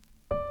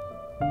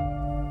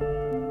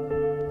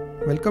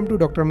Welcome to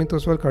Dr. Ameet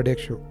Oswal Cardiac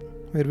Show,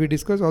 where we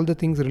discuss all the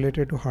things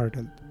related to heart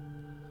health.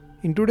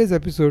 In today's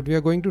episode, we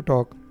are going to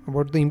talk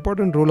about the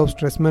important role of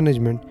stress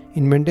management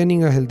in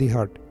maintaining a healthy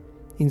heart,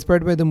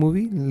 inspired by the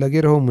movie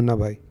Lage, Raho, Munna,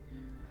 Bhai.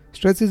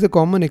 Stress is a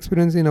common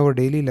experience in our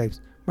daily lives,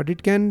 but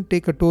it can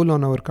take a toll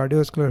on our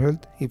cardiovascular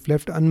health if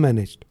left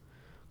unmanaged.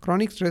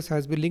 Chronic stress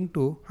has been linked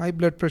to high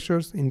blood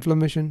pressures,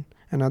 inflammation,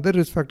 and other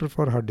risk factors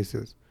for heart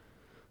disease.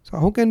 So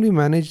how can we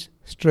manage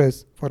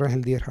stress for a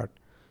healthier heart?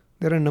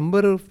 There are a number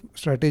of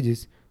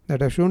strategies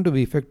that have shown to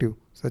be effective,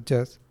 such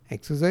as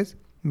exercise,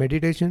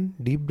 meditation,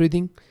 deep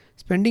breathing,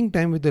 spending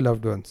time with the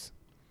loved ones.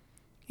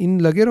 In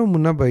Lage Raho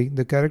Munna Bhai,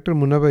 the character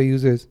Munna Bhai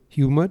uses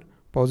humor,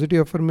 positive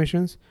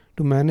affirmations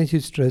to manage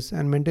his stress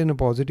and maintain a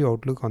positive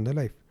outlook on the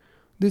life.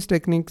 These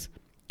techniques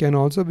can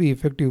also be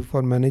effective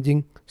for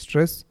managing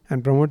stress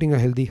and promoting a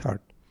healthy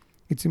heart.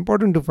 It's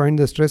important to find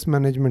the stress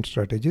management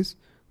strategies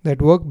that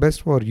work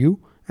best for you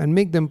and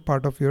make them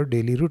part of your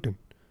daily routine.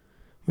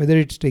 Whether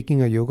it's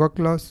taking a yoga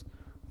class,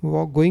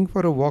 going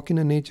for a walk in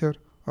the nature,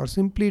 or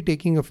simply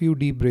taking a few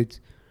deep breaths,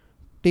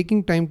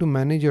 taking time to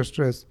manage your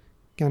stress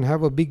can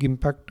have a big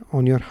impact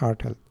on your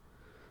heart health.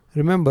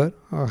 Remember,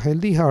 a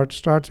healthy heart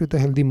starts with a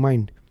healthy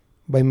mind.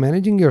 By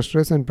managing your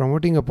stress and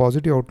promoting a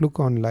positive outlook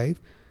on life,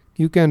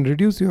 you can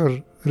reduce your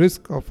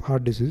risk of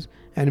heart disease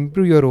and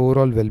improve your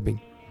overall well-being.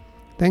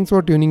 Thanks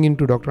for tuning in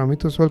to Dr.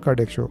 Ameet Oswal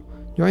Cardiac Show.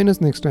 Join us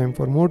next time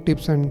for more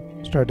tips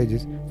and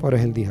strategies for a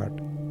healthy heart.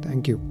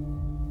 Thank you.